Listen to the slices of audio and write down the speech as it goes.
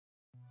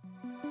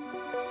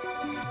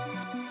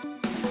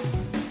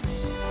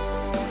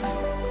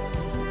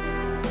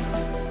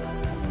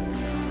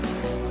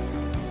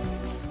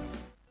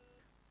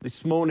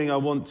This morning I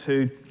want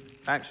to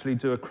actually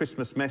do a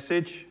Christmas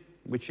message,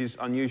 which is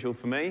unusual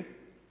for me.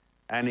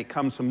 And it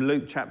comes from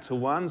Luke chapter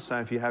 1, so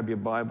if you have your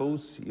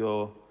Bibles,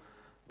 you're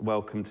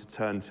welcome to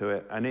turn to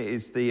it. And it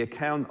is the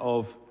account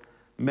of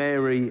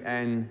Mary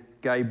and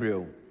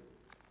Gabriel.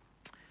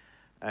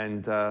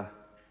 And I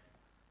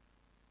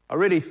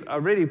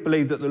really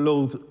believe that the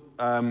Lord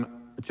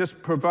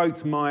just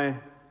provoked my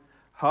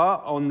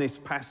heart on this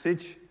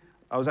passage.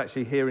 I was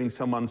actually hearing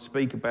someone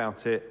speak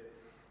about it,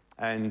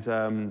 and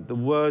the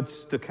words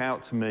stuck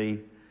out to me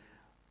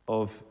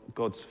of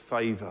God's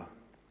favour.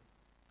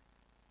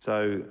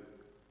 So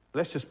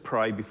let's just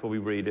pray before we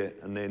read it,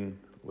 and then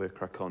we'll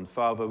crack on.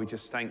 Father, we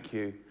just thank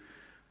you.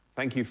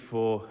 Thank you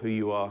for who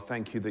you are.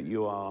 Thank you that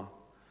you are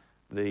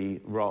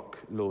the rock,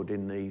 Lord,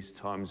 in these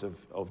times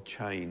of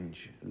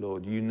change.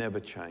 Lord, you never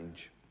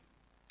change.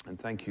 And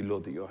thank you,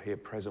 Lord, that you're here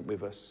present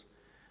with us.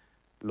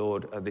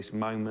 Lord, at this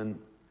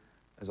moment,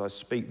 as I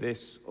speak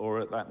this, or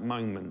at that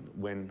moment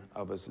when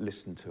others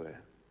listen to it,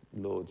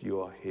 Lord,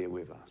 you are here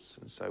with us.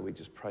 And so we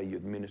just pray you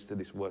administer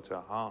this word to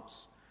our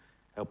hearts.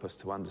 Help us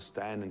to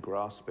understand and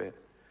grasp it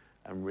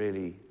and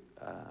really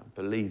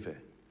believe it.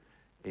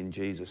 In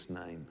Jesus'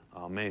 name,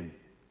 amen.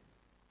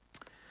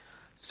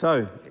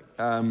 So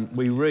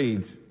we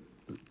read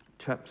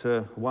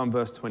chapter 1,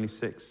 verse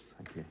 26.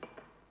 Thank you.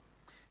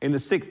 In the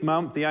 6th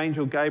month, the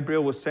angel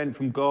Gabriel was sent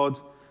from God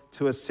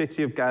to a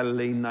city of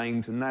Galilee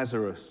named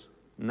Nazareth.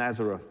 And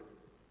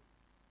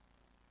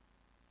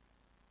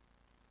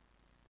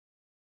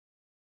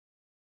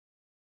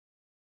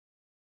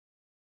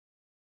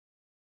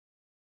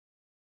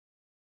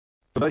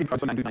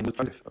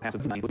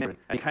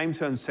he came to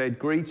her and said,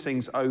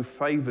 "Greetings, O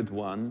favoured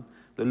one,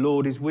 the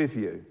Lord is with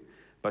you."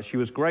 But she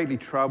was greatly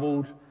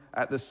troubled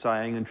at the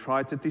saying and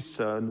tried to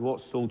discern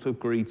what sort of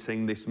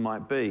greeting this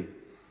might be.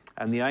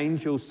 And the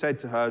angel said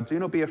to her, "Do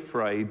not be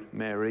afraid,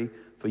 Mary,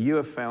 for you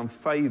have found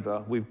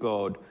favour with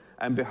God.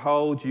 And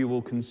behold, you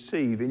will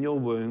conceive in your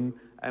womb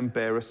and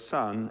bear a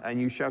son,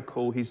 and you shall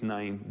call his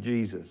name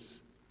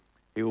Jesus.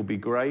 He will be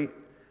great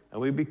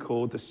and will be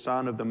called the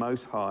Son of the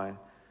Most High.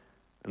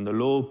 And the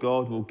Lord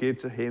God will give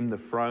to him the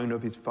throne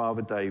of his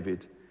father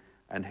David,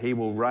 and he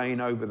will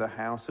reign over the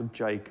house of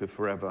Jacob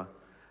forever,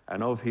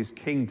 and of his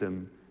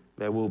kingdom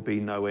there will be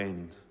no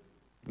end."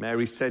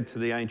 Mary said to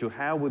the angel,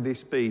 "How will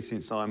this be,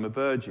 since I am a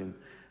virgin?"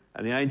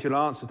 And the angel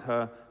answered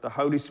her, "The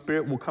Holy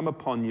Spirit will come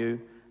upon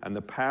you, and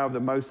the power of the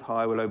Most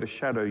High will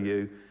overshadow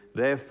you.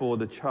 Therefore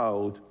the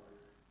child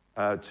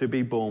to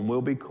be born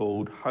will be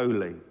called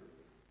Holy,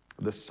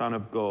 the Son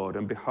of God.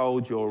 And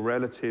behold, your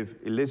relative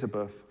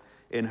Elizabeth,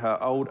 in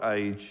her old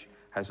age,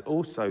 has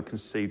also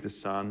conceived a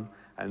son,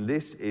 and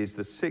this is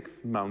the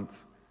 6th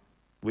month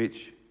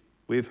which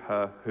with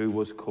her who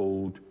was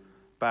called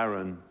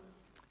barren."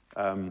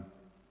 I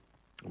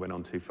went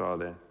on too far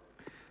there.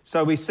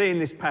 So we see in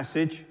this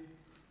passage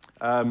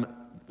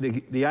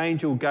the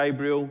angel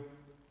Gabriel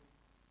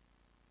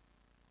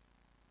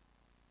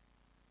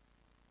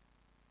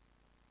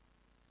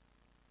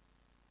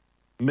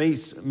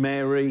meets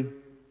Mary,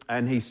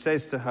 and he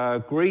says to her,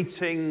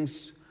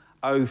 "Greetings,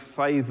 O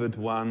favoured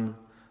one,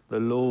 the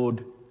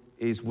Lord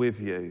is with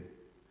you."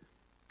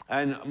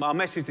 And my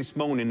message this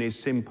morning is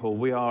simple.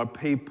 We are a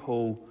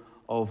people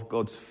of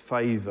God's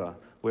favour.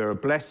 We're a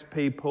blessed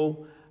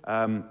people.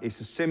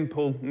 It's a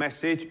simple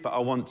message, but I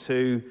want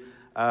to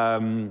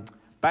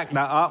back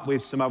that up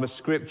with some other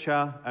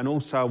scripture, and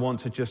also I want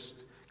to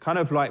just kind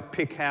of like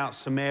pick out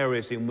some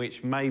areas in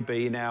which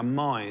maybe in our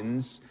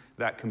minds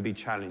that can be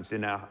challenged,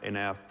 in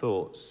our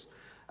thoughts.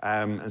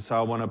 And so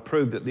I want to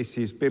prove that this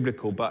is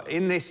biblical. But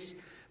in this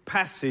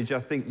passage, I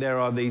think there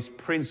are these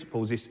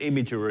principles, this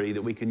imagery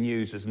that we can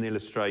use as an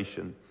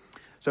illustration.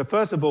 So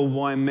first of all,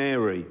 why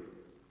Mary?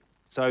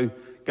 So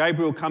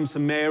Gabriel comes to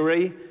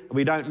Mary.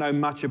 We don't know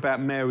much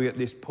about Mary at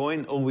this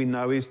point. All we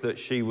know is that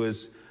she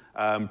was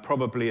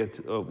probably,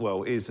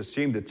 is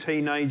assumed a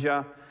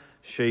teenager.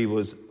 She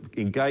was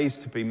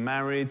engaged to be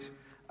married.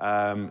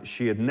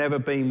 She had never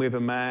been with a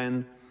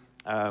man.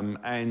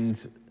 And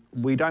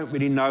we don't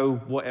really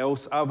know what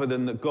else other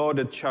than that God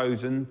had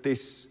chosen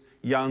this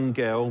young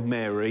girl,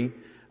 Mary,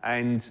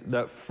 and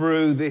that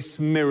through this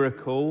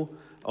miracle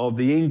of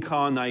the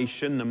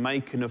incarnation, the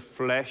making of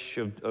flesh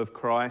of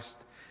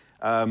Christ,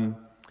 the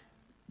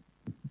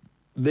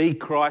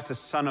Christ, the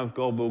Son of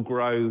God, will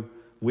grow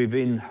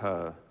within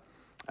her.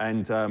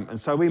 And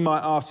so we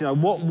might ask,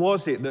 what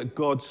was it that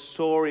God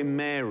saw in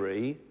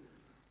Mary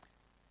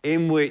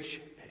in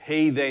which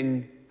he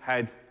then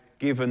had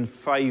given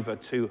favour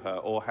to her,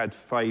 or had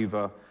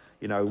favour,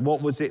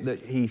 what was it that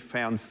he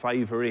found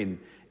favour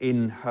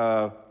in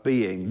her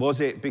being?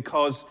 Was it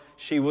because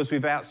she was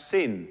without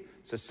sin?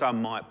 So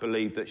some might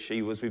believe that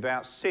she was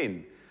without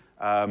sin.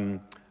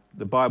 The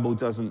Bible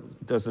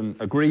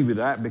doesn't agree with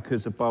that,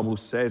 because the Bible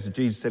says,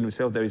 Jesus said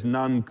himself, there is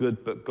none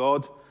good but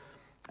God.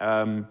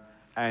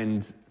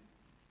 And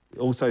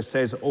also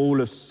says all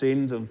have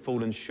sinned and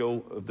fallen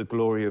short of the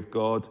glory of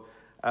God.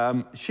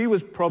 She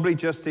was probably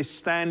just this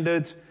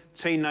standard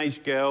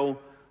teenage girl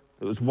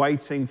that was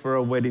waiting for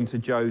a wedding to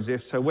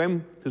Joseph.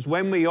 Because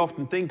when we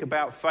often think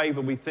about favour,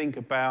 we think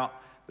about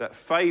that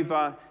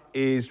favour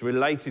is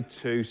related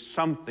to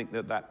something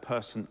that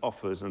person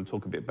offers, and I'll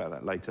talk a bit about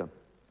that later.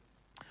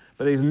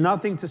 But there's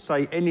nothing to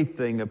say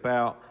anything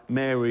about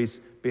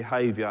Mary's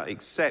behaviour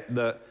except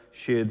that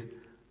she had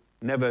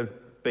never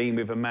been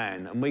with a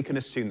man. And we can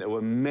assume there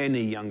were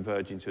many young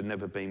virgins who had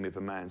never been with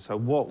a man. So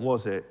what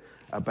was it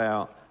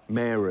about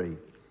Mary?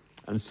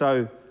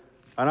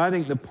 And I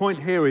think the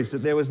point here is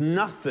that there was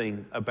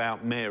nothing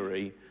about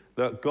Mary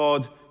that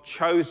God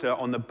chose her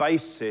on the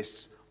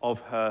basis of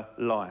her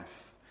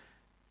life.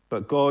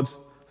 But God's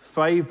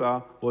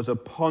favour was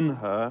upon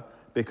her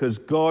because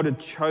God had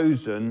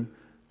chosen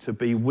to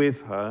be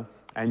with her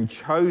and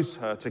chose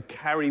her to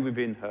carry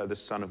within her the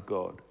Son of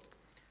God.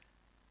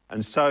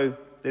 And so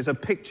there's a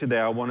picture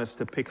there I want us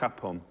to pick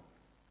up on.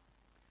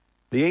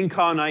 The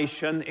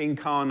incarnation,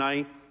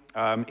 incarnate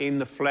in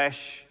the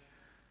flesh,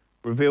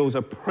 reveals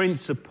a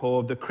principle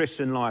of the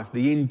Christian life,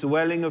 the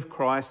indwelling of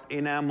Christ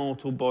in our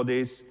mortal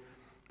bodies,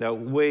 that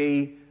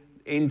we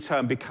in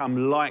turn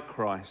become like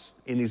Christ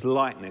in his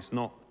likeness,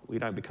 we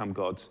don't become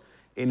gods,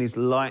 in his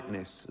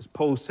likeness. As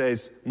Paul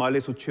says, my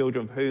little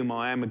children of whom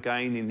I am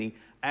again in the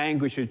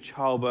anguish of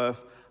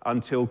childbirth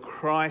until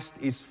Christ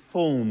is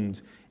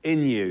formed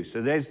in you. So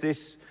there's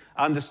this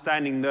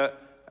understanding that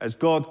as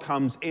God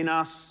comes in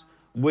us,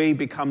 we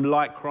become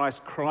like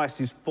Christ. Christ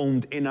is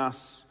formed in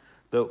us,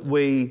 that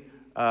we,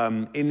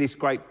 in this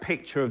great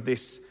picture of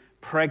this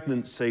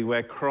pregnancy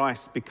where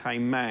Christ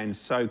became man,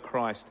 so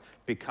Christ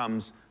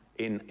becomes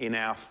in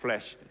our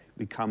flesh,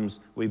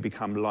 we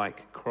become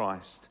like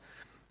Christ.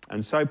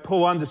 And so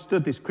Paul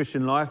understood this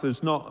Christian life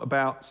as not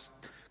about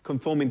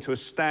conforming to a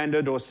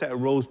standard or a set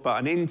of rules, but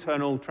an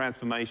internal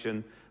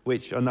transformation,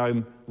 which I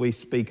know we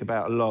speak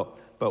about a lot.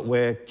 But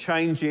we're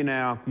changing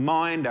our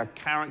mind, our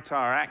character,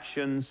 our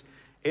actions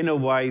in a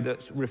way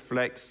that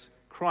reflects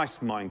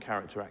Christ's mind,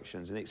 character,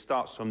 actions. And it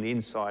starts from the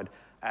inside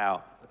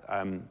out.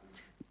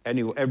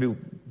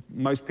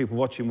 Most people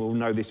watching will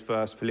know this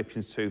verse,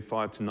 Philippians 2,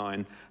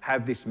 5-9.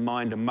 Have this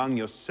mind among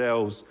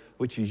yourselves,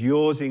 which is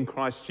yours in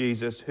Christ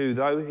Jesus, who,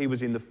 though he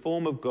was in the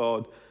form of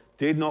God,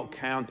 did not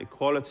count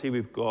equality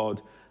with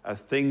God a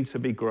thing to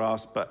be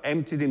grasped, but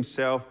emptied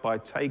himself by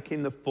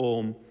taking the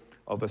form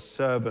of a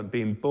servant,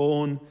 being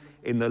born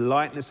in the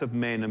likeness of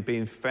men and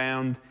being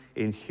found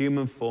in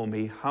human form.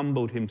 He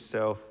humbled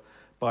himself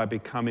by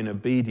becoming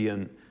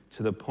obedient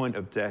to the point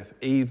of death,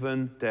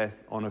 even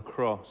death on a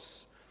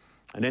cross.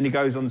 And then he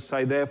goes on to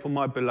say, therefore,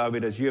 my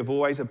beloved, as you have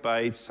always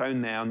obeyed, so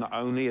now, not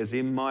only as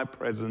in my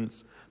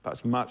presence,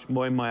 but much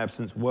more in my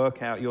absence,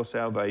 work out your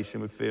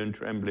salvation with fear and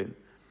trembling.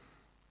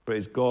 For it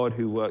is God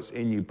who works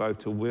in you both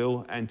to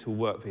will and to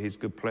work for his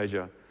good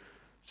pleasure.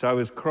 So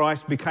as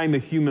Christ became a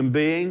human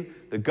being,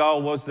 the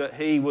goal was that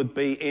he would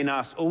be in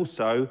us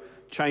also,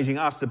 changing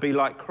us to be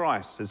like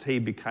Christ. As he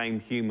became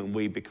human,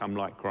 we become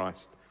like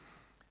Christ.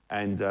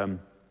 And,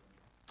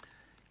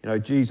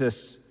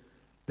 Jesus,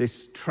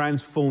 this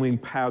transforming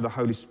power of the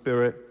Holy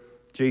Spirit,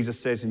 Jesus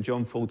says in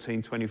John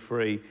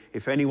 14:23,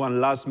 if anyone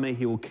loves me,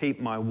 he will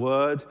keep my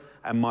word,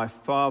 and my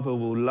Father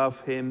will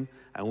love him,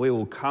 and we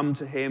will come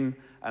to him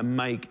and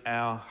make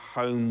our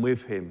home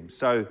with him.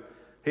 So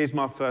here's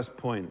my first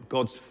point,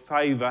 God's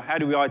favour. How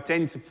do we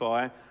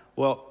identify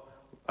what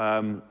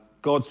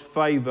God's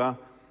favour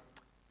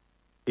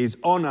is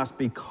on us?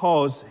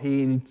 Because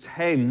he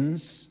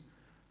intends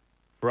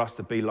for us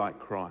to be like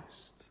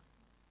Christ.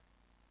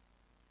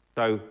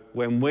 So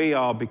when we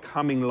are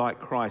becoming like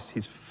Christ,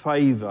 his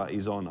favour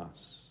is on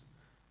us.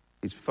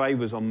 His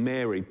favour is on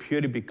Mary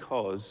purely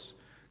because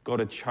God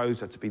had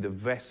chosen her to be the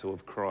vessel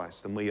of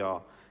Christ, and we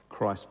are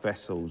Christ's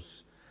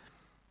vessels.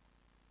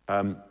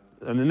 And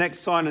the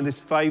next sign of this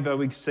favour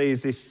we see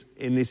is this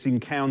in this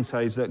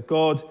encounter is that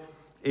God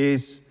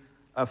is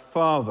a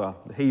father.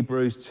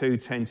 Hebrews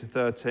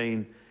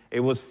 2:10-13.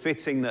 It was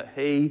fitting that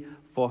he,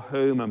 for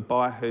whom and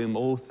by whom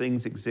all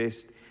things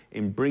exist,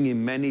 in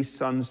bringing many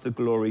sons to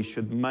glory,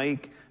 should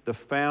make the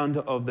founder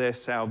of their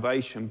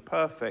salvation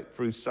perfect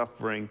through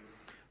suffering.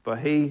 For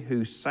he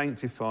who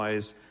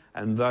sanctifies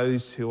and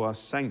those who are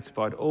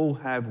sanctified all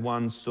have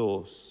one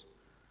source.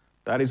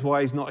 That is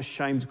why he's not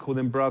ashamed to call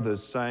them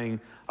brothers, saying,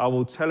 I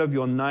will tell of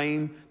your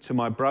name to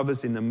my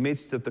brothers in the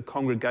midst of the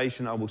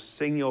congregation. I will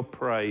sing your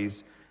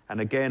praise. And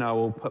again, I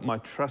will put my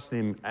trust in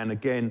him. And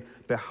again,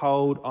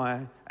 behold,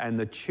 I and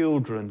the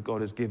children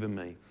God has given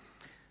me.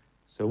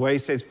 So where he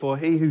says, for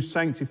he who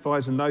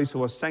sanctifies and those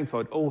who are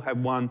sanctified all have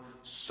one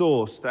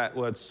source. That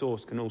word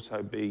source can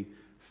also be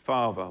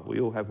Father. We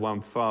all have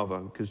one Father.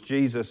 Because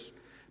Jesus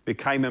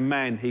became a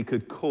man, he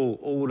could call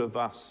all of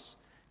us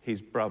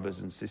his brothers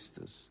and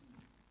sisters.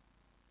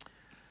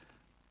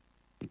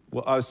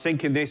 Well, I was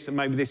thinking this, and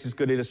maybe this is a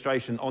good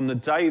illustration. On the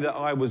day that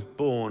I was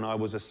born, I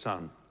was a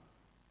son.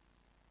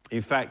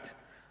 In fact,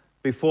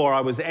 before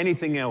I was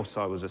anything else,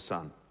 I was a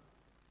son.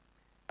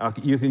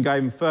 You can go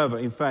even further.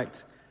 In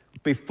fact,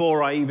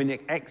 before I even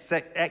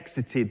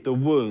exited the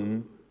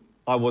womb,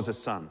 I was a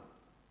son.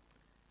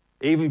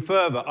 Even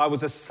further, I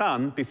was a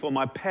son before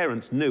my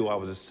parents knew I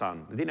was a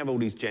son. They didn't have all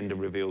these gender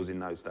reveals in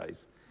those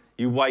days.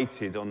 You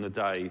waited on the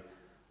day,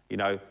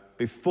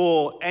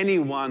 before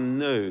anyone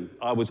knew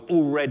I was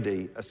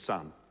already a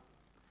son.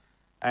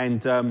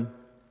 And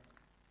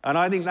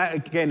I think that,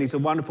 again, is a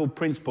wonderful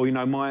principle.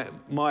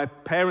 My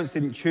parents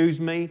didn't choose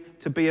me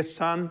to be a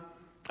son.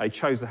 They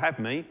chose to have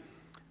me.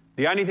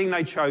 The only thing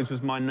they chose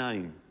was my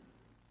name.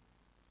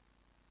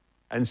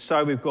 And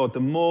so with God, the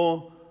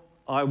more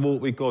I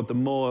walk with God, the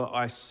more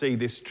I see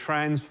this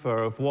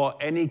transfer of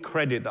any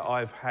credit that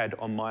I've had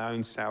on my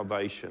own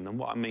salvation. And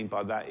what I mean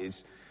by that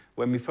is,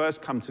 when we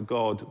first come to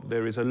God,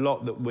 there is a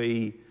lot that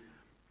we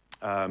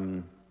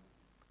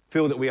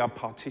feel that we are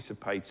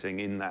participating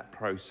in that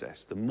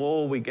process. The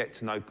more we get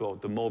to know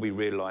God, the more we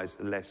realise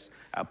the less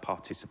our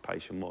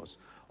participation was.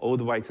 All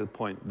the way to the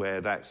point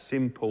where that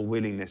simple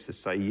willingness to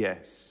say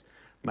yes,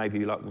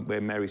 maybe like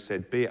where Mary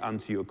said, be it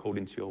unto you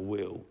according to your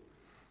will,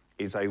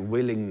 is a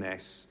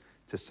willingness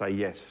to say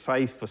yes.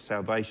 Faith for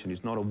salvation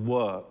is not a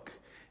work,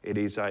 it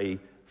is a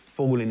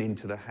falling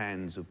into the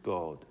hands of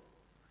God.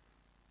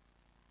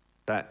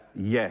 That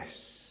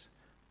yes.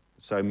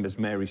 So as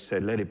Mary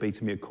said, let it be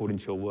to me according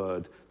to your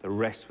word. The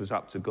rest was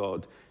up to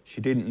God. She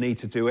didn't need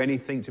to do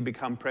anything to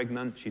become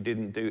pregnant. She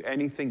didn't do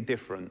anything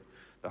different.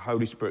 The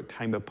Holy Spirit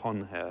came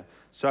upon her.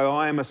 So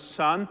I am a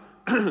son.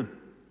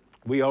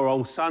 We are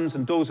all sons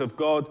and daughters of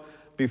God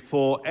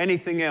before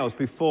anything else.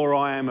 Before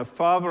I am a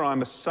father, I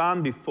am a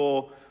son.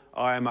 Before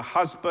I am a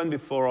husband,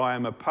 before I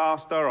am a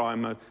pastor, I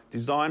am a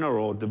designer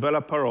or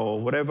developer or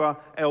whatever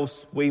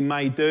else we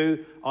may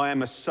do, I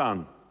am a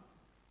son.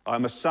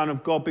 I'm a son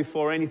of God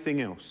before anything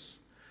else.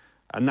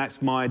 And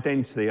that's my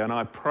identity. And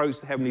I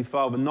approach the Heavenly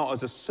Father not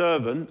as a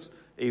servant,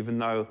 even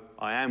though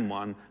I am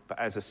one, but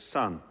as a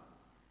son.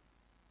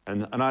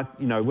 And I,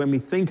 when we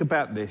think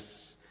about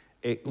this,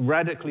 it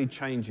radically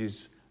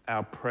changes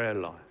our prayer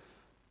life.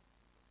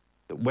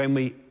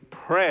 That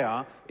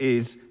prayer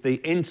is the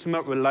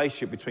intimate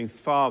relationship between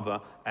father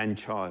and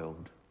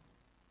child.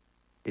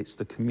 It's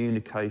the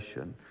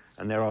communication.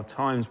 And there are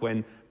times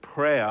when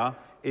prayer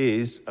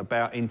is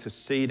about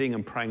interceding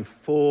and praying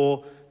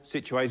for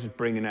situations,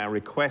 bringing our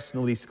requests and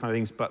all these kind of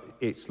things, but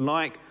it's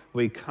like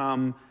we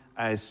come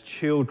as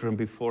children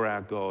before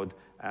our God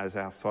as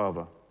our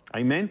Father.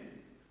 Amen?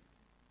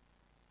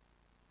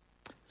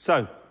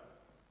 So,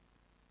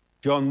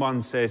 John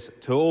 1 says,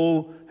 to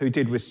all who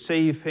did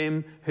receive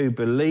him, who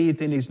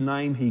believed in his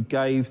name, he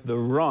gave the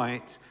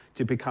right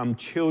to become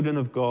children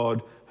of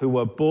God, who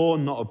were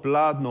born not of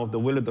blood, nor of the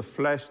will of the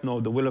flesh, nor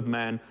of the will of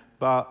man,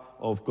 but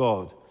of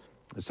God.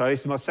 So this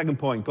is my second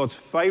point. God's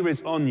favour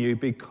is on you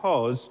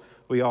because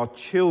we are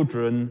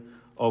children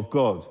of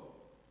God.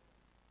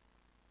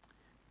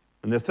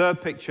 And the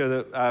third picture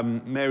that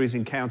Mary's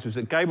encounter is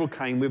that Gabriel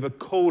came with a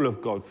call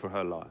of God for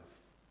her life.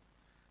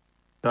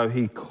 So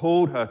he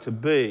called her to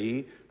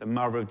be the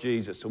mother of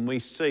Jesus. And we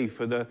see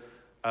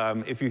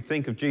if you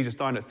think of Jesus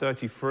dying at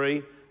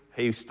 33,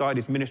 he started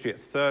his ministry at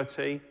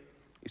 30.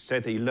 He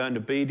said he learned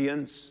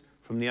obedience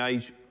from the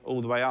age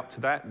all the way up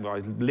to that, by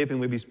living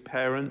with his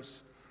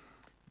parents.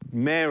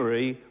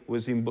 Mary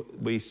was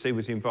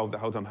involved the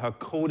whole time. Her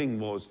calling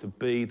was to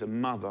be the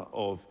mother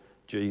of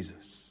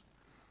Jesus.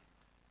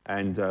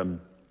 And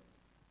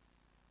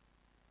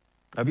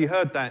have you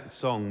heard that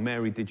song,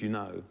 Mary, Did You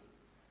Know?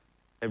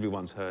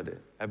 Everyone's heard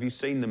it. Have you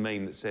seen the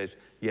meme that says,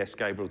 yes,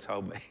 Gabriel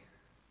told me?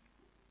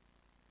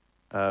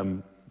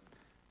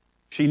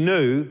 She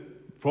knew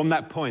from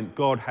that point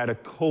God had a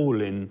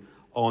calling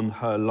on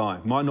her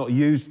life. Might not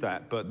use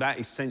that, but that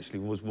essentially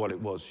was what it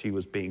was. She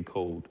was being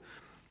called.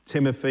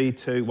 1 Timothy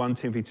 2,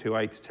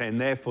 8-10.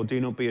 Therefore,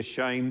 do not be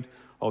ashamed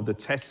of the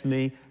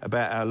testimony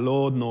about our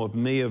Lord, nor of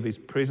me, of his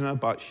prisoner,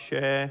 but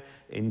share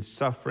in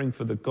suffering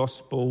for the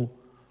gospel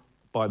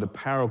by the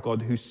power of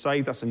God, who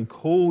saved us and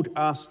called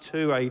us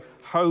to a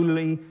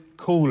holy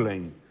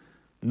calling,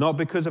 not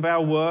because of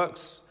our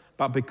works,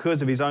 but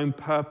because of his own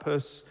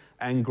purpose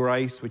and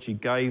grace, which he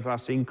gave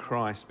us in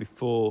Christ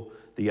before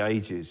the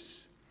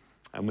ages.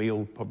 And we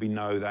all probably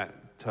know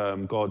that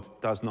term, God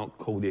does not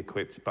call the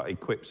equipped, but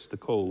equips the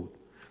called.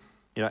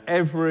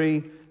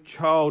 Every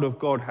child of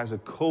God has a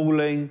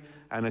calling,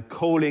 and a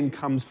calling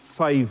comes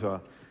favour.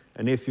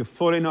 And if you're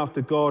following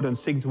after God and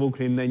seeking to walk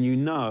in him, then you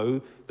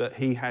know that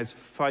he has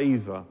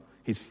favour.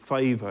 His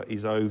favour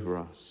is over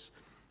us.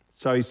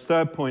 So his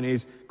third point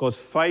is, God's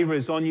favour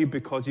is on you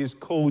because he has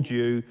called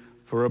you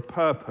for a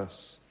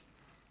purpose.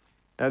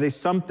 Now there's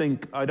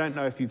something, I don't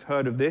know if you've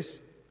heard of this,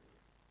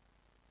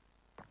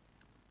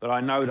 but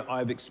I know that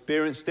I've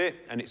experienced it,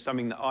 and it's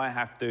something that I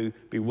have to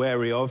be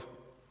wary of.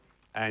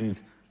 And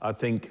I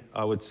think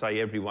I would say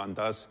everyone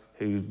does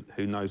who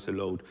knows the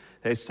Lord.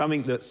 There's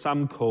something that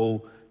some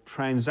call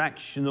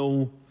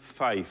transactional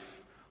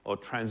faith or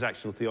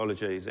transactional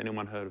theology. Has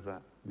anyone heard of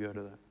that? Have you heard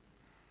of that?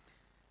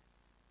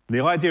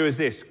 The idea is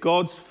this: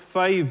 God's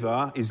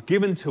favour is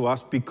given to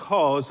us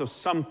because of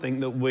something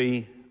that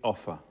we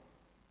offer.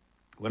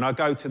 When I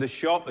go to the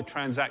shop, a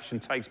transaction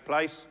takes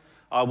place.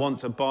 I want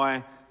to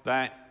buy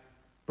that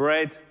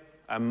bread,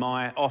 and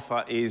my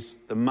offer is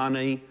the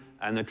money,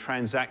 and the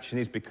transaction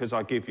is because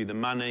I give you the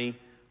money,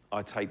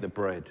 I take the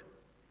bread.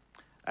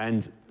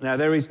 And now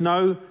there is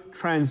no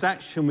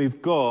transaction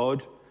with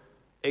God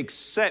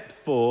except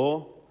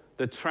for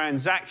the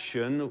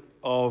transaction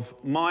of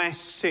my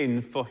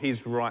sin for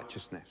his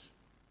righteousness.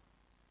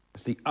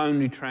 It's the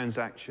only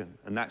transaction,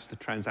 and that's the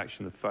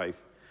transaction of faith.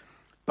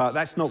 But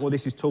that's not what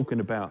this is talking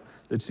about.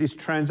 This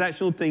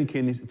transactional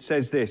thinking, it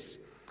says this: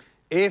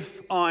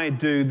 if I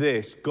do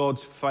this,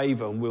 God's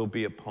favour will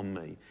be upon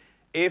me.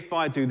 If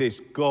I do this,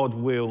 God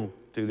will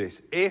do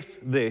this. If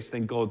this,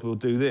 then God will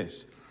do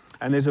this.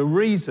 And there's a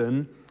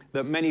reason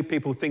that many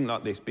people think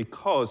like this,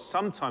 because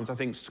sometimes I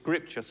think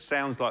Scripture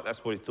sounds like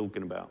that's what it's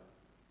talking about.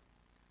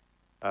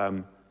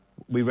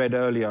 We read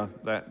earlier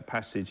that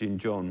passage in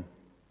John.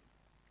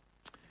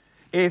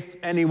 If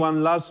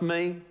anyone loves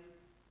me,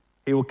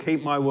 he will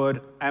keep my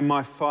word, and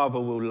my Father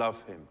will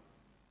love him.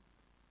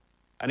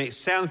 And it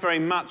sounds very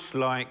much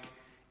like,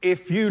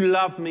 if you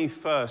love me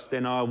first,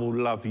 then I will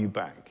love you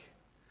back.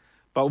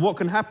 But what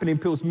can happen in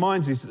people's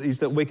minds is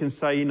that we can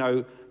say,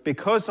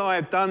 because I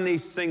have done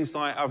these things,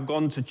 like I've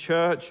gone to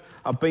church,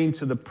 I've been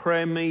to the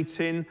prayer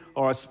meeting,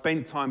 or I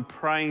spent time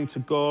praying to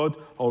God,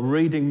 or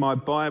reading my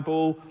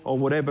Bible, or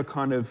whatever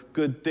kind of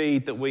good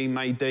deed that we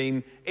may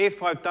deem.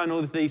 If I've done all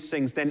of these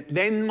things,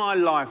 then my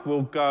life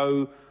will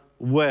go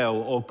well,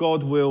 or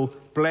God will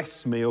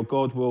bless me, or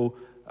God will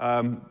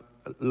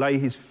lay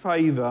his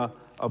favour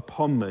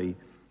upon me.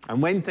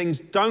 And when things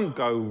don't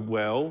go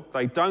well,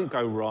 they don't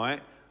go right,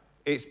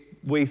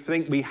 we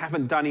think we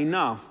haven't done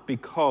enough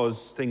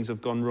because things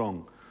have gone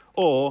wrong.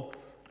 Or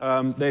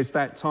there's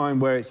that time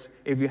where it's,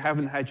 if you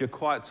haven't had your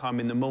quiet time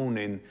in the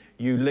morning,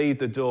 you leave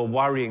the door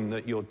worrying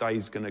that your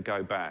day's going to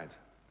go bad.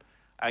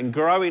 And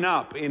growing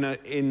up with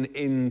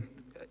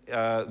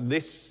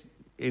this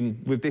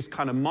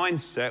kind of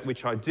mindset,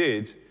 which I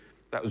did,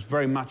 that was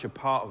very much a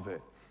part of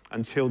it,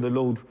 until the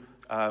Lord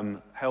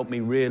helped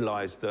me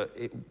realise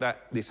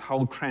that this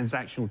whole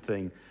transactional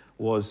thing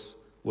was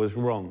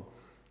wrong.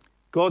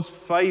 God's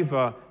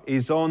favour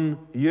is on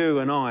you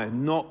and I,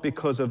 not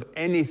because of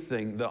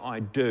anything that I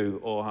do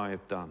or I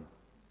have done.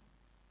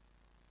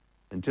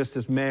 And just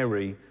as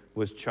Mary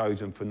was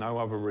chosen for no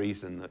other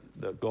reason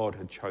that God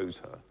had chose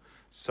her,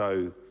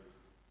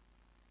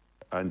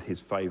 and his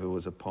favour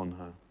was upon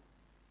her.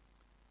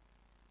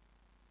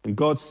 And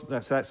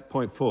that's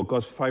point 4.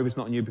 God's favour is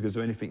not on you because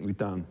of anything we've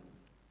done.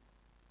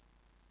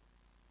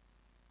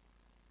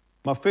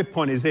 My 5th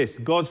point is this: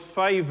 God's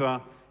favour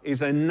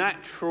is a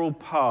natural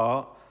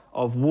part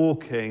of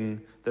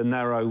walking the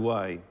narrow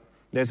way.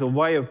 There's a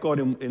way of God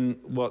in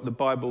what the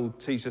Bible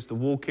teaches us to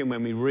walk in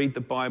when we read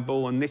the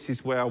Bible, and this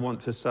is where I want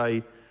to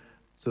say,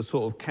 to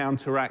sort of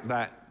counteract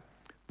that.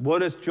 What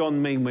does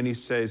John mean when he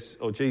says,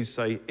 or Jesus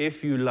say,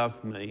 if you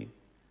love me,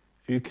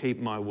 if you keep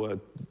my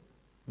word,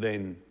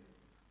 then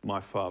my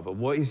Father?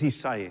 What is he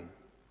saying?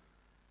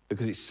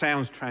 Because it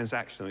sounds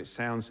transactional. It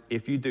sounds,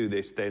 if you do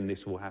this, then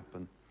this will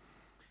happen.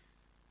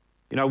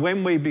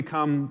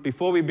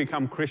 Before we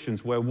become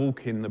Christians, we're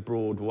walking the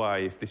broad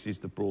way, if this is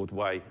the broad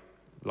way,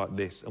 like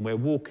this. And we're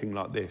walking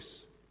like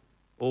this,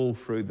 all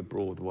through the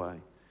broad way.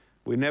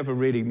 We never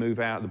really move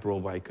out of the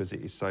broad way because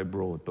it is so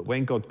broad. But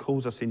when God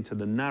calls us into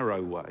the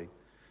narrow way,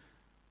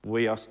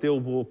 we are still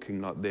walking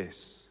like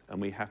this.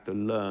 And we have to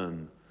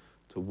learn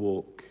to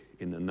walk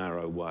in the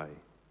narrow way.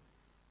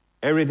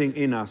 Everything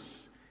in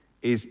us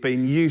is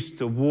being used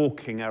to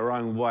walking our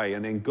own way.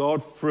 And then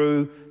God,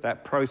 through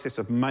that process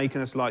of making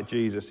us like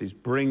Jesus, is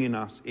bringing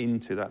us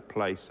into that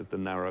place of the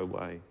narrow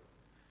way,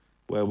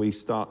 where we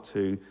start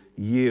to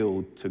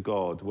yield to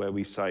God, where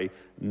we say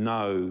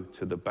no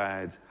to the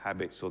bad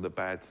habits or the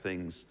bad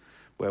things,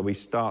 where we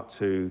start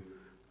to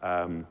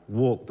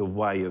walk the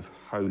way of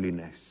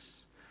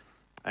holiness.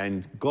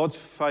 And God's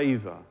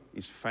favour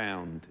is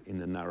found in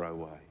the narrow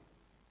way.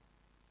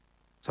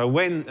 So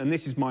and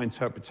this is my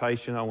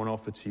interpretation I want to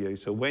offer to you.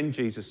 So when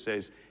Jesus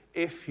says,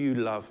 if you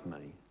love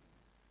me,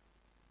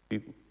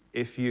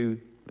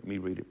 let me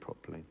read it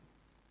properly.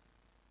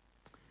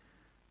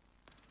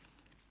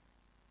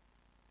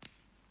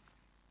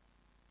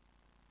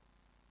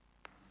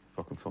 If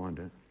I can find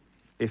it.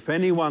 If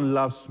anyone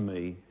loves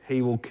me,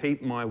 he will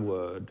keep my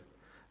word,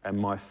 and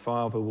my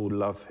Father will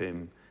love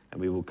him, and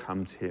we will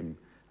come to him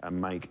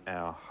and make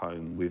our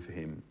home with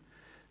him.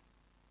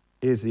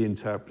 Here's the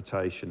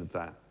interpretation of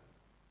that.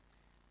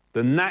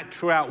 The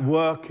natural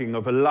outworking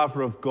of a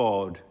lover of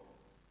God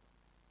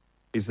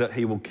is that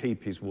he will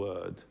keep his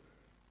word.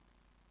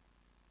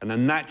 And the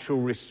natural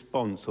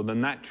response, or the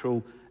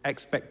natural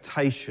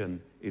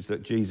expectation, is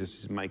that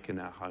Jesus is making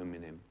our home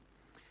in him.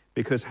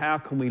 Because how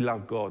can we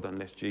love God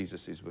unless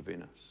Jesus is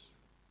within us?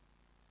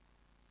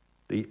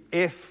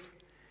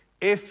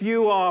 If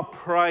you are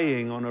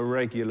praying on a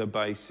regular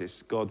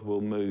basis, God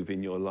will move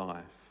in your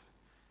life.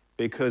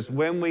 Because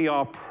when we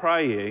are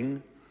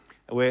praying,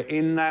 we're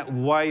in that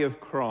way of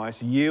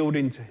Christ,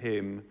 yielding to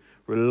him,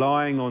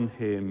 relying on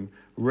him,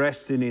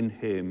 resting in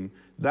him.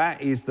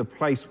 That is the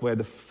place where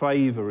the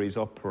favour is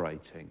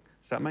operating.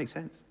 Does that make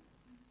sense?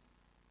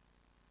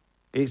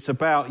 It's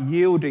about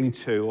yielding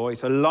to, or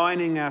it's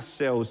aligning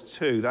ourselves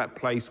to that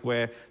place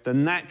where the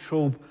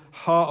natural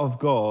heart of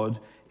God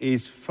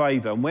is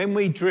favour. And when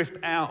we drift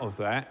out of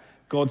that,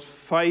 God's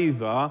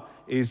favour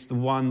is the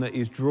one that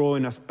is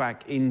drawing us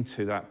back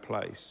into that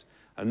place.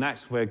 And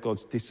that's where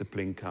God's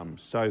discipline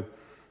comes. So,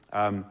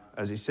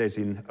 as it says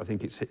in, I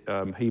think it's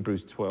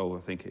Hebrews 12, I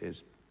think it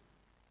is,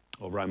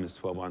 or Romans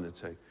 12, 1 and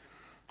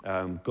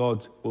 2.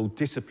 God will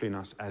discipline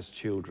us as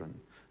children.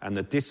 And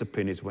the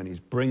discipline is when he's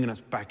bringing us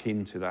back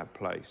into that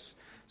place.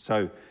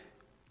 So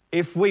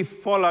if we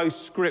follow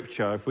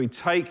Scripture, if we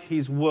take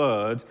his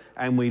word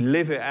and we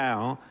live it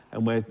out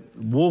and we're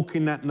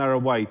walking that narrow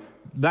way,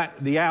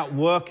 that the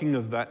outworking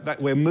of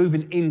that we're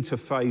moving into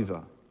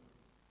favour.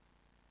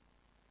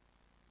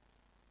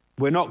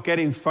 We're not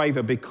getting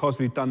favour because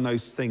we've done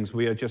those things.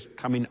 We are just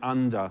coming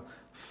under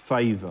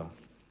favour.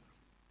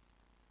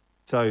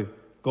 So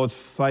God's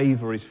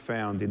favour is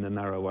found in the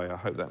narrow way. I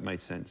hope that made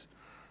sense.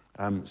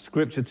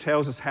 Scripture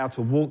tells us how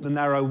to walk the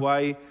narrow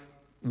way.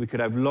 We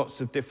could have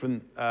lots of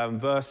different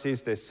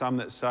verses. There's some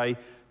that say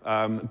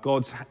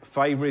God's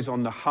favour is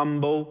on the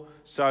humble.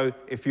 So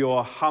if you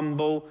are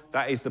humble,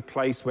 that is the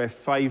place where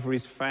favour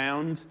is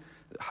found.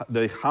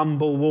 The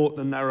humble walk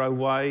the narrow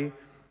way.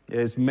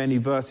 There's many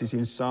verses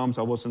in Psalms.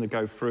 I wasn't going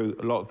to go through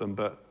a lot of them,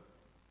 but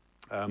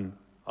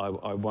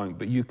I won't.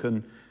 But you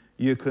can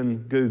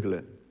Google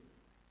it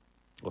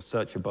or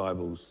search your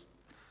Bibles.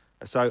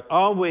 So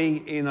are we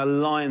in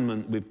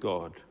alignment with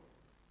God?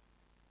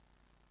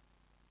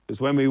 Because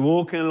when we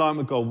walk in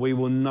alignment with God, we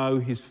will know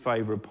his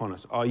favour upon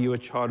us. Are you a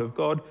child of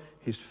God?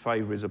 His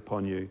favour is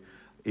upon you.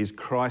 Is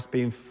Christ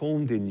being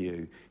formed in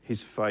you?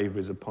 His favour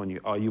is upon you.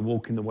 Are you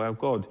walking the way of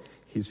God?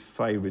 His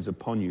favour is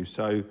upon you.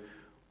 So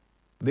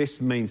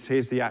this means,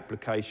 here's the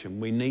application.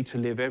 We need to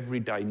live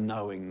every day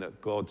knowing that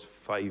God's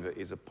favour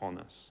is upon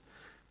us.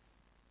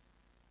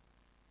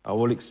 I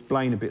will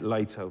explain a bit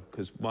later,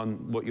 because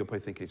what you're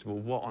probably thinking is, well,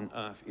 what on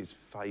earth is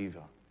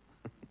favour?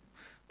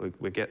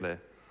 We'll get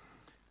there.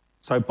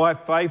 So by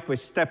faith, we're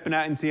stepping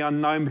out into the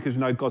unknown because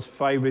we know God's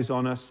favour is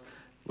on us.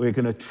 We're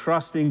going to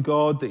trust in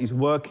God that he's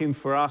working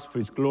for us, for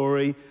his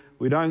glory.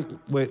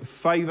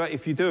 Favour,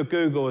 if you do a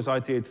Google, as I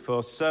did,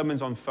 for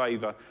sermons on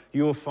favour,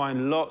 you will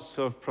find lots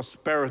of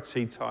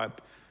prosperity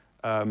type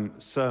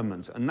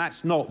sermons. And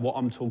that's not what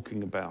I'm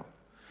talking about.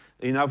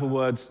 In other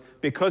words,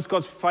 because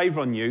God's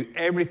favour on you,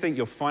 everything,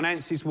 your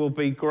finances will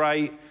be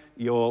great,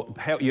 you'll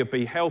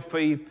be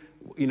healthy,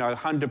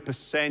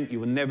 100%, you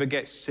will never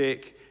get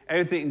sick,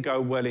 everything can go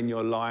well in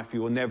your life,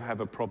 you will never have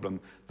a problem.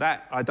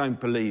 That, I don't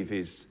believe,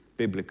 is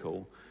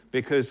biblical,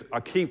 because I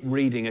keep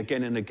reading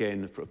again and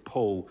again for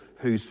Paul,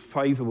 whose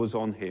favour was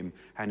on him,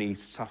 and he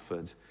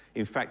suffered.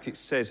 In fact, it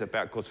says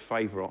about God's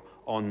favour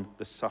on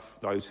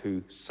those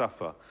who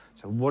suffer.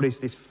 So what is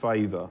this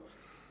favour?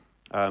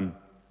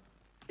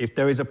 If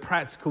there is a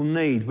practical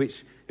need,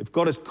 which if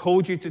God has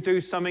called you to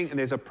do something and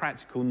there's a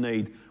practical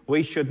need,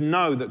 we should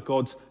know that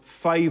God's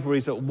favour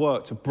is at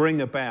work to bring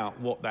about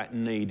what that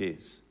need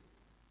is.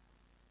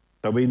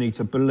 So we need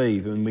to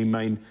believe, and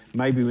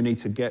maybe we need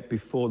to get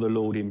before the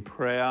Lord in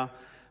prayer,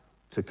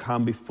 to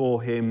come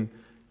before him,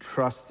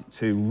 trust,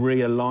 to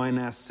realign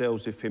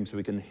ourselves with him so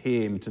we can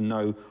hear him, to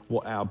know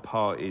what our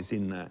part is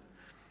in that.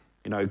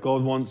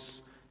 God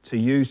wants to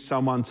use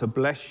someone to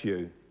bless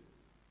you,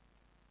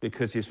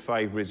 because his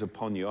favour is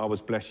upon you. I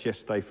was blessed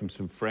yesterday from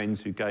some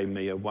friends who gave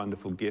me a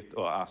wonderful gift,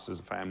 or us as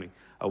a family,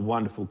 a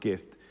wonderful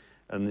gift.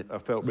 And I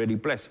felt really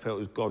blessed. I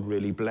felt as God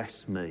really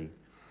blessed me.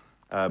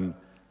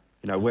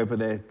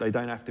 Whether they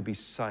don't have to be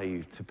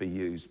saved to be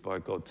used by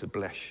God to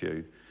bless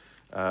you.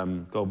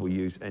 God will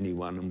use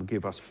anyone and will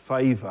give us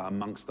favour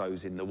amongst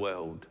those in the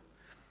world.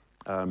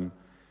 And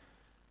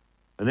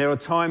there are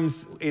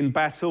times in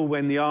battle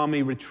when the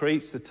army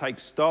retreats to take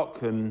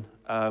stock and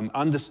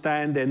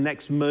understand their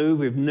next move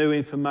with new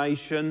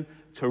information,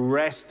 to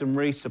rest and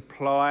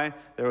resupply.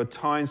 There are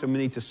times when we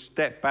need to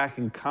step back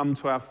and come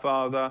to our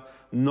Father,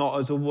 not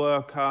as a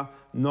worker,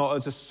 not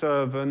as a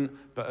servant,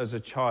 but as a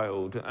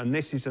child. And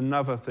this is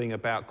another thing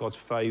about God's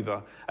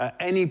favour. At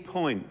any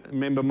point,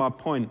 remember my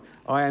point,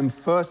 I am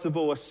first of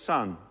all a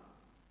son.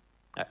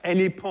 At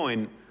any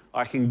point,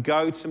 I can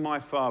go to my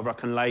Father, I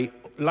can lay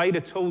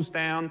the tools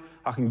down,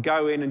 I can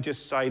go in and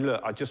just say,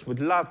 look, I just would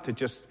love to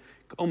just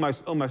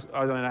almost,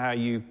 I don't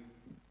know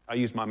I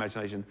use my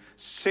imagination,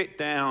 sit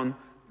down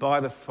by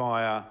the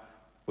fire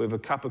with a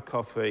cup of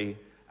coffee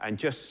and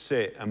just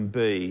sit and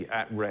be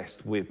at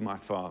rest with my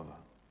Father.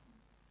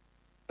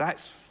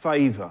 That's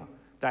favour.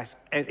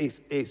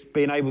 It's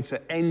being able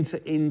to enter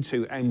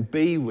into and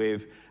be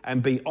with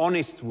and be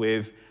honest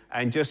with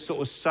and just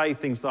sort of say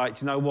things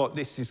like, you know what,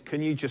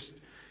 can you just,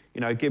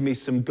 give me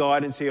some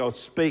guidance here, or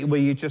speak, will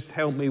you just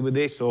help me with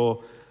this,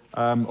 or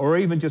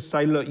even just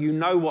say, look, you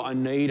know what I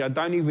need. I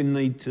don't even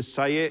need to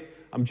say it.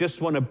 I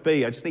just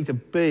need to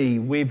be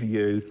with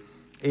you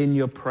in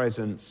your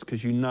presence,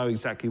 because you know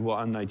exactly what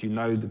I need. You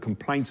know the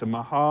complaints of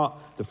my heart,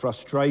 the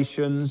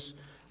frustrations,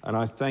 and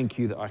I thank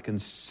you that I can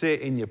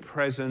sit in your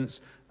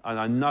presence and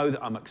I know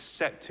that I'm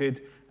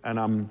accepted and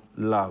I'm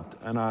loved.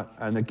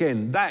 And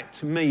again, that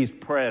to me is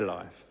prayer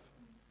life.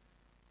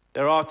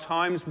 There are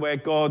times where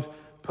God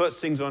puts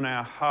things on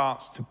our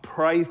hearts to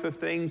pray for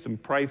things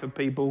and pray for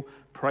people,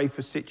 pray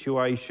for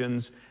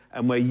situations,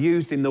 and we're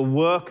used in the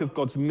work of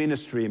God's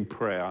ministry in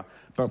prayer.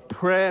 But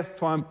prayer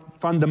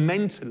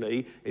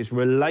fundamentally is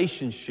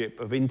relationship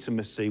of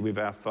intimacy with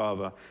our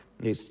Father.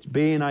 It's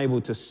being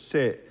able to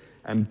sit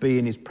and be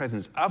in his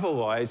presence.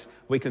 Otherwise,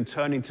 we can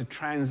turn into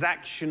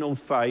transactional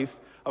faith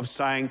of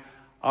saying,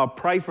 I'll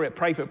pray for it,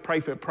 pray for it, pray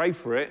for it, pray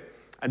for it,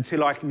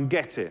 until I can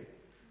get it.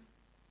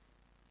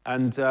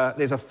 And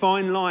there's a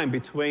fine line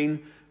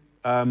between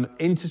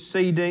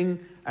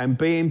interceding and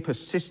being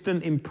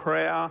persistent in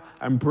prayer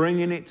and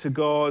bringing it to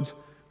God,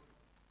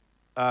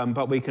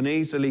 but we can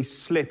easily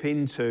slip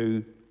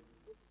into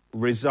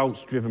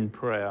results-driven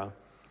prayer,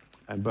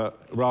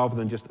 but rather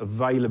than just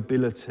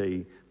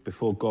availability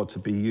before God to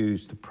be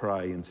used to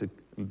pray and to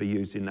be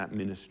used in that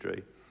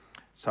ministry.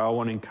 So I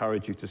want to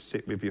encourage you to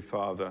sit with your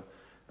Father,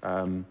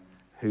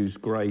 whose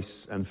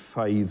grace and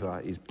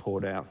favour is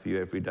poured out for you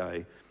every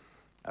day.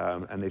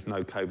 And there's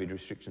no COVID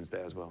restrictions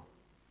there as well.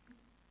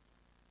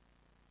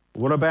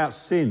 What about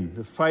sin?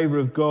 The favour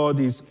of God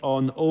is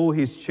on all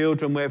his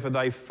children, whether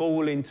they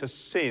fall into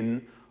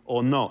sin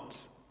or not.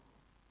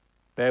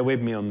 Bear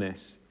with me on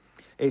this.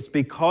 It's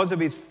because of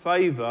his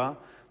favour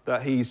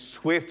that he's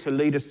swift to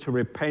lead us to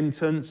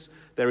repentance.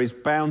 There is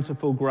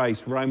bountiful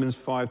grace, Romans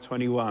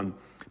 5:21.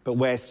 But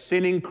where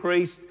sin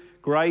increased,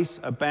 grace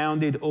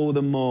abounded all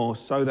the more,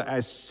 so that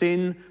as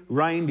sin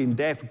reigned in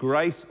death,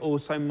 grace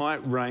also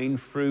might reign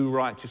through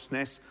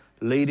righteousness,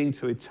 leading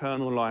to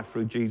eternal life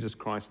through Jesus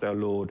Christ our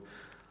Lord.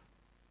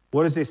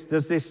 What is this?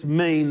 Does this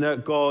mean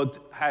that God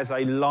has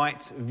a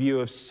light view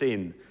of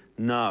sin?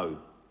 No.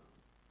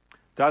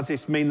 Does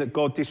this mean that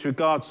God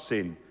disregards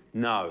sin?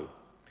 No.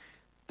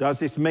 Does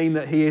this mean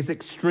that he is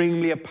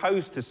extremely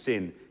opposed to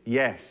sin?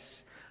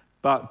 Yes.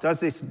 But does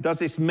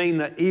this mean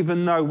that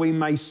even though we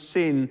may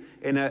sin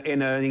in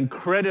an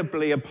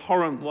incredibly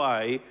abhorrent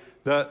way,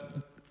 that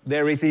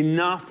there is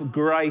enough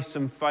grace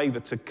and favour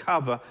to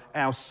cover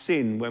our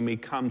sin when we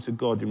come to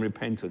God in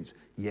repentance?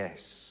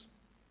 Yes.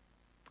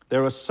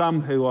 There are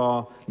some who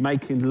are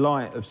making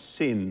light of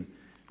sin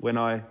when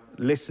I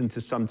listen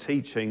to some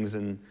teachings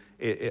and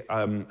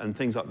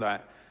things like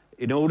that.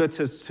 In order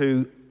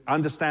to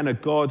understand a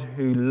God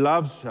who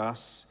loves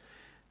us,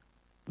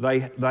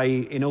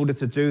 They, in order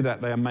to do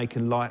that, they are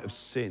making light of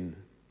sin,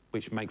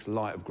 which makes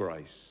light of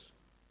grace.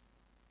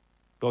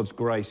 God's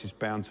grace is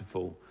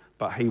bountiful,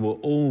 but he will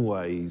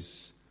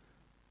always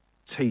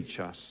teach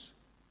us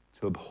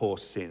to abhor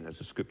sin, as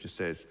the scripture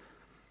says.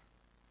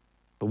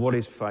 But what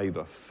is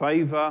favour?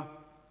 Favour,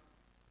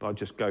 I'll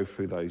just go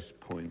through those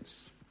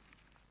points.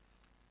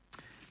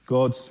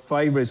 God's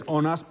favour is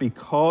on us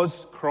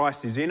because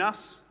Christ is in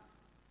us.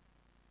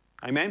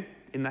 Amen?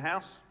 In the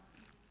house.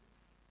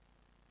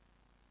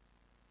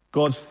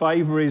 God's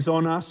favour is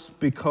on us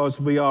because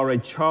we are a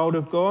child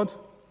of God.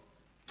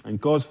 And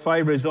God's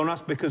favour is on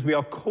us because we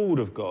are called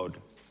of God.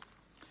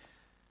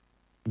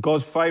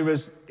 God's favour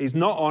is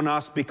not on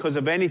us because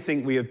of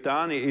anything we have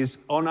done. It is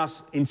on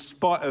us in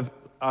spite of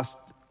us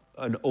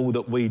and all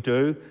that we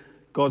do.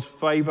 God's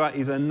favour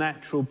is a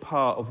natural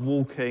part of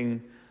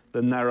walking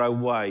the narrow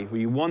way.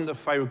 When you want the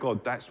favour of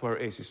God, that's where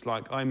it is. It's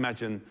like, I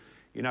imagine,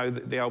 you know,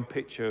 the old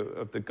picture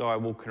of the guy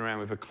walking around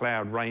with a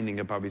cloud raining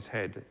above his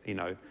head, you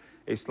know.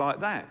 It's like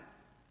that.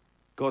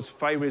 God's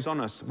favour is on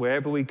us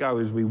wherever we go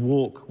as we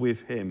walk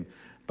with him.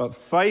 But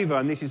favour,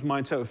 and this is my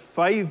interpretation,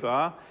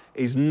 favour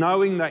is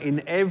knowing that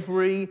in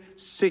every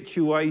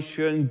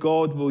situation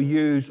God will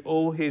use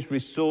all his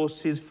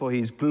resources for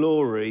his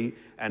glory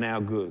and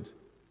our good.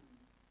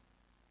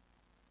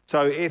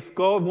 So if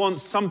God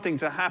wants something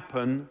to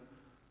happen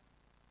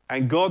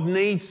and God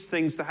needs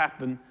things to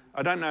happen,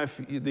 I don't know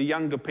if the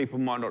younger people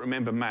might not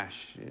remember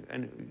MASH.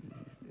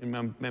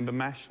 Remember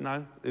MASH?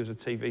 No? It was a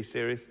TV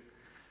series.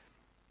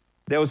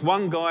 There was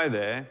one guy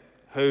there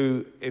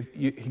who,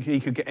 he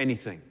could get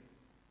anything.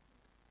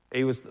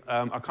 He was,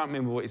 I can't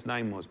remember what his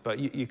name was, but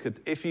you could,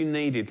 if you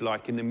needed,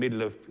 like in the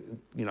middle of,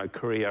 you know,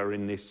 Korea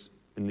in this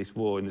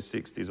war in the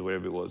 60s or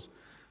wherever it was,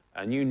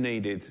 and you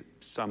needed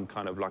some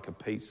kind of like a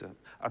pizza.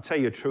 I'll tell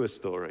you a truer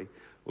story.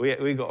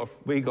 We got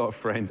a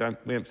friend,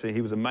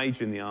 he was a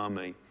major in the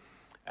army,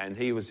 and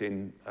he was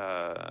in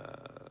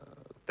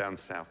down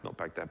south, not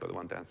Baghdad, but the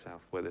one down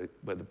south, where the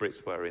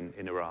Brits were in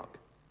Iraq.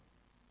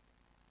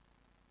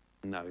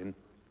 No.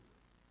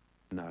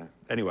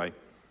 Anyway,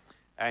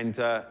 and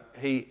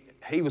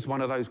he was one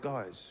of those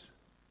guys.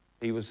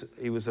 He was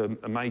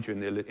a major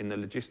in the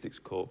logistics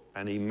corps,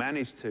 and he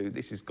managed to.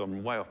 This has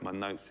gone way off my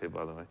notes here,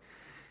 by the way.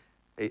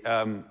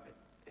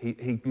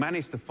 He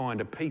managed to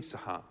find a Pizza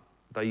Hut.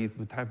 They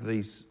would have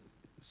these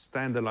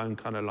standalone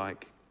kind of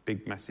like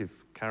big, massive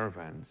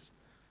caravans,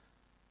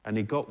 and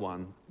he got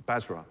one,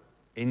 Basra,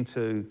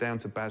 down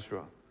to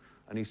Basra,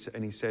 and he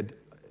said,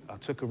 I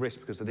took a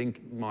risk because I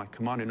think my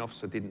commanding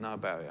officer didn't know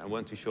about it. I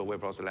weren't too sure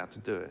whether I was allowed to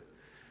do it.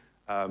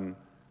 And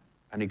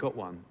he got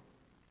one,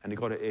 and he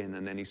got it in,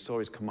 and then he saw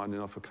his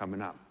commanding officer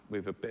coming up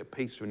with a bit of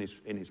pizza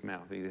in his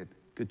mouth. And he said,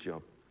 good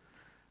job.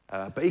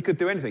 But he could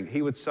do anything.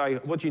 He would say,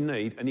 what do you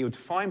need? And he would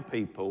find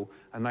people,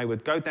 and they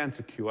would go down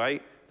to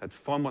Kuwait, they'd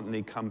find what they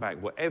need, come back.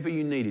 Whatever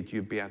you needed,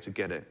 you'd be able to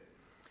get it.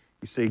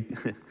 You see,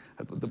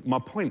 my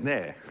point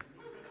there,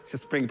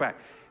 just to bring back,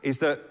 is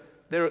that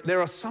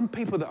there are some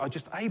people that are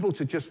just able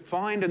to just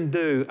find and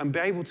do and be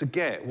able to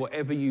get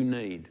whatever you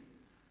need.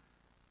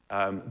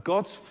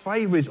 God's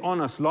favour is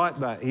on us like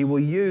that. He will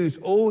use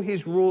all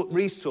his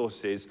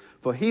resources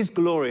for his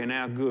glory and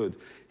our good.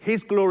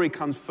 His glory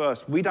comes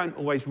first. We don't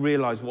always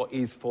realise what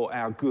is for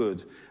our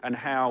good and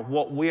how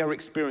what we are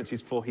experiencing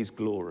is for his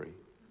glory.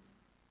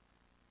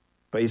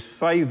 But his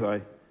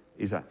favour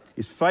is that.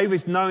 His favour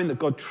is knowing that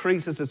God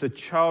treats us as a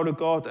child of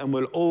God and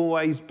will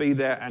always be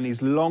there, and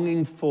is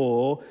longing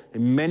for,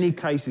 in many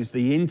cases,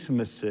 the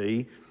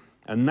intimacy.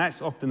 And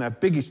that's often our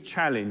biggest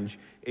challenge,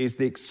 is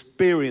the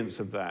experience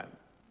of that.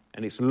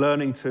 And it's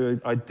learning to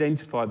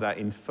identify that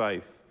in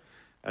faith.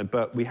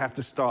 But we have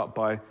to start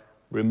by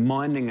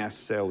reminding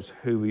ourselves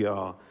who we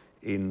are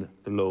in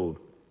the Lord.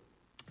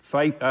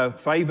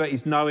 Favour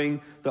is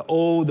knowing that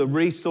all the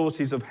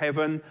resources of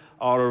heaven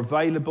are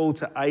available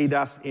to aid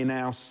us in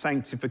our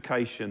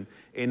sanctification,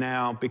 in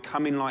our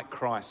becoming like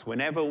Christ.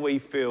 Whenever we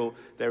feel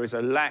there is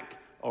a lack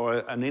or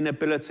an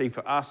inability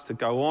for us to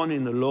go on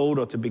in the Lord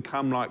or to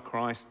become like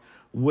Christ,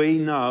 we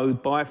know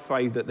by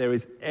faith that there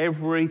is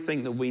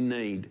everything that we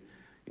need.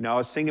 You know, I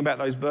was thinking about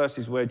those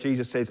verses where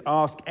Jesus says,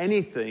 ask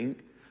anything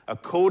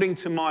according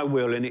to my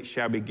will and it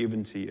shall be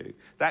given to you.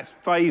 That's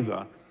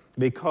favour,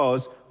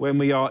 because when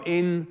we are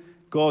in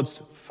God's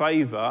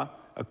favour,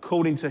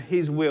 according to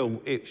his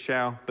will, it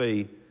shall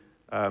be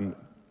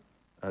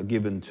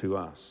given to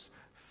us.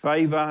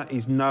 Favour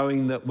is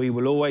knowing that we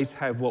will always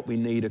have what we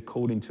need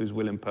according to his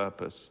will and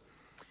purpose.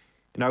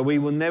 You know, we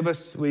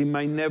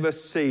may never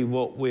see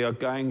what we are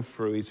going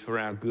through is for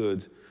our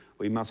good.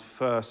 We must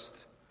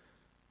first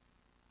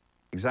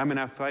examine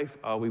our faith.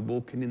 Are we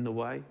walking in the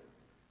way?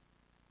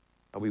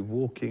 Are we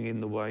walking in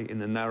the way, in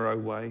the narrow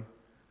way?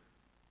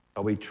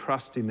 Are we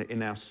trusting that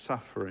in our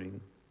suffering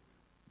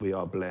we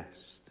are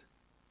blessed?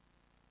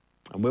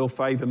 And will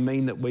favour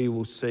mean that we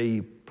will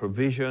see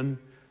provision?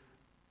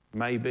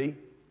 Maybe.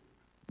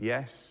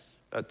 Yes.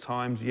 At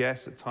times,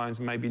 yes. At times,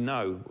 maybe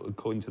no,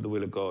 according to the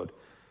will of God.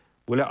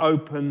 Will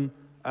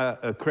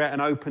it create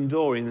an open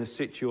door in a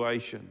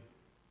situation?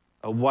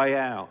 A way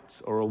out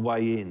or a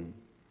way in?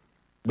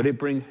 Will it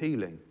bring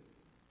healing?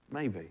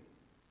 Maybe.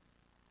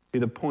 See,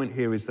 the point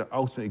here is that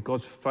ultimately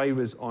God's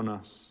favour is on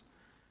us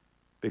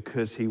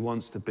because he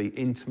wants to be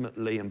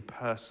intimately and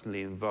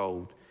personally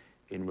involved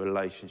in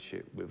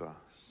relationship with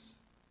us.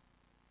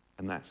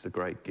 And that's the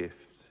great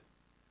gift.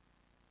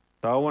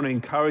 So I want to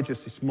encourage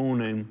us this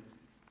morning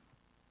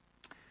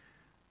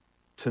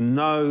to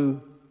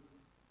know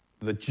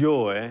the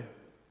joy,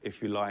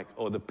 if you like,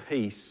 or the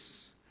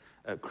peace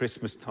at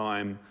Christmas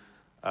time.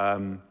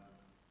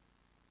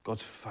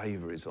 God's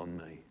favour is on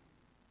me,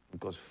 and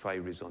God's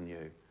favour is on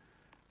you.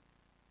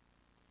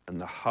 And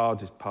the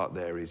hardest part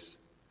there is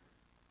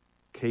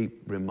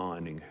keep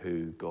reminding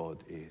who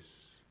God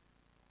is.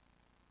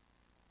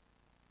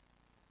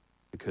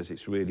 Because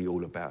it's really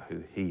all about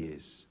who he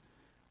is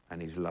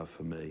and his love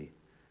for me,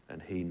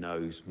 and he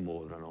knows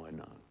more than I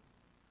know.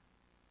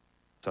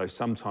 So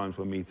sometimes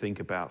when we think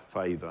about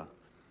favour,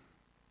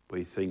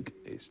 we think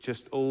it's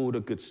just all the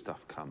good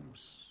stuff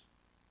comes.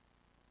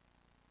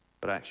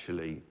 But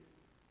actually,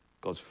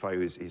 God's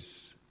favour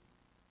is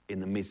in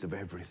the midst of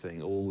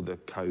everything, all the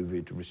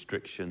COVID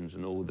restrictions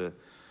and all the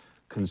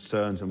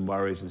concerns and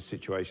worries and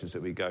situations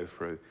that we go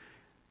through.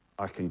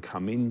 I can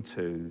come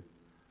into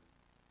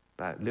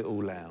that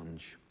little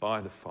lounge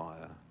by the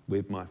fire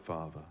with my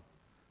Father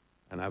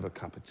and have a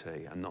cup of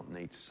tea and not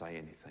need to say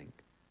anything.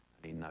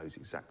 And he knows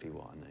exactly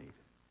what I need.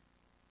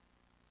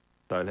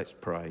 So let's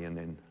pray, and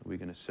then we're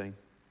going to sing.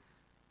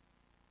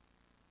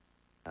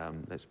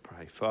 Let's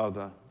pray.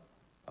 Father,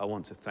 I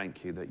want to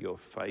thank you that your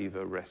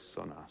favour rests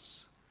on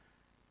us.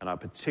 And I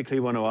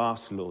particularly want to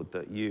ask, Lord,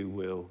 that you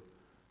will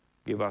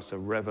give us a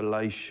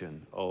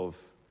revelation of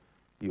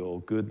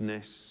your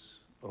goodness,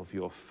 of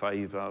your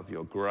favour, of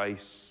your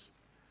grace.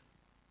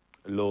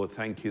 Lord,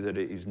 thank you that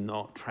it is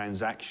not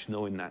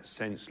transactional in that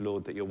sense,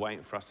 Lord, that you're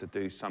waiting for us to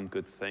do some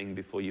good thing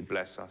before you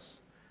bless us.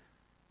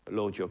 But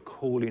Lord, you're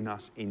calling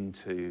us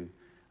into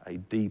a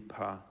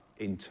deeper,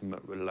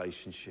 intimate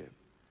relationship.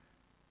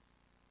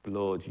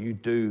 Lord, you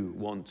do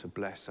want to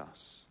bless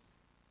us.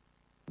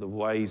 The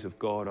ways of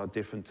God are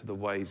different to the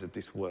ways of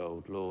this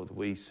world, Lord.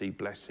 We see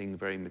blessing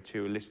very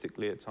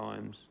materialistically at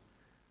times.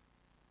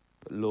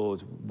 But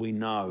Lord, we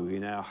know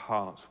in our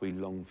hearts we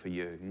long for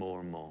you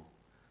more and more.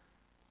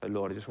 So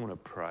Lord, I just want to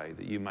pray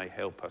that you may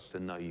help us to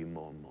know you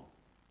more and more.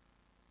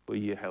 Will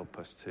you help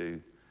us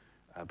to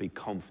be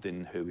confident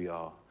in who we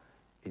are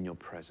in your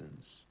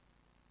presence?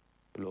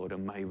 Lord,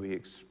 and may we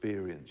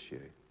experience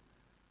you.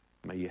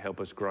 May you help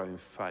us grow in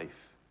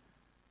faith.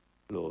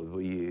 Lord,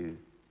 will you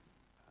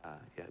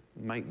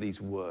make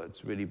these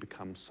words really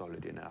become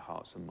solid in our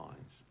hearts and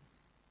minds.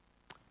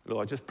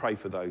 Lord, I just pray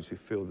for those who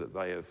feel that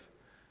they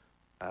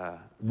have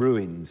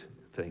ruined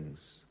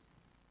things.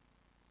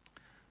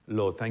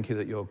 Lord, thank you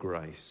that your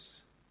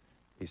grace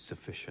is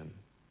sufficient.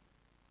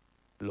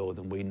 Lord,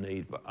 and we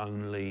need but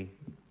only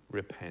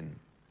repent,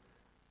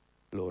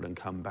 Lord, and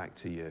come back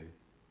to you.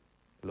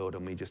 Lord,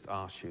 and we just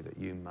ask you that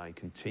you may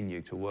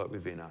continue to work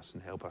within us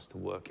and help us to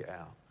work it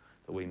out,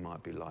 that we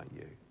might be like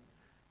you.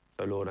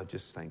 So, Lord, I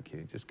just thank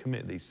you. Just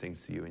commit these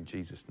things to you in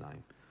Jesus'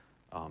 name.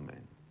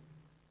 Amen.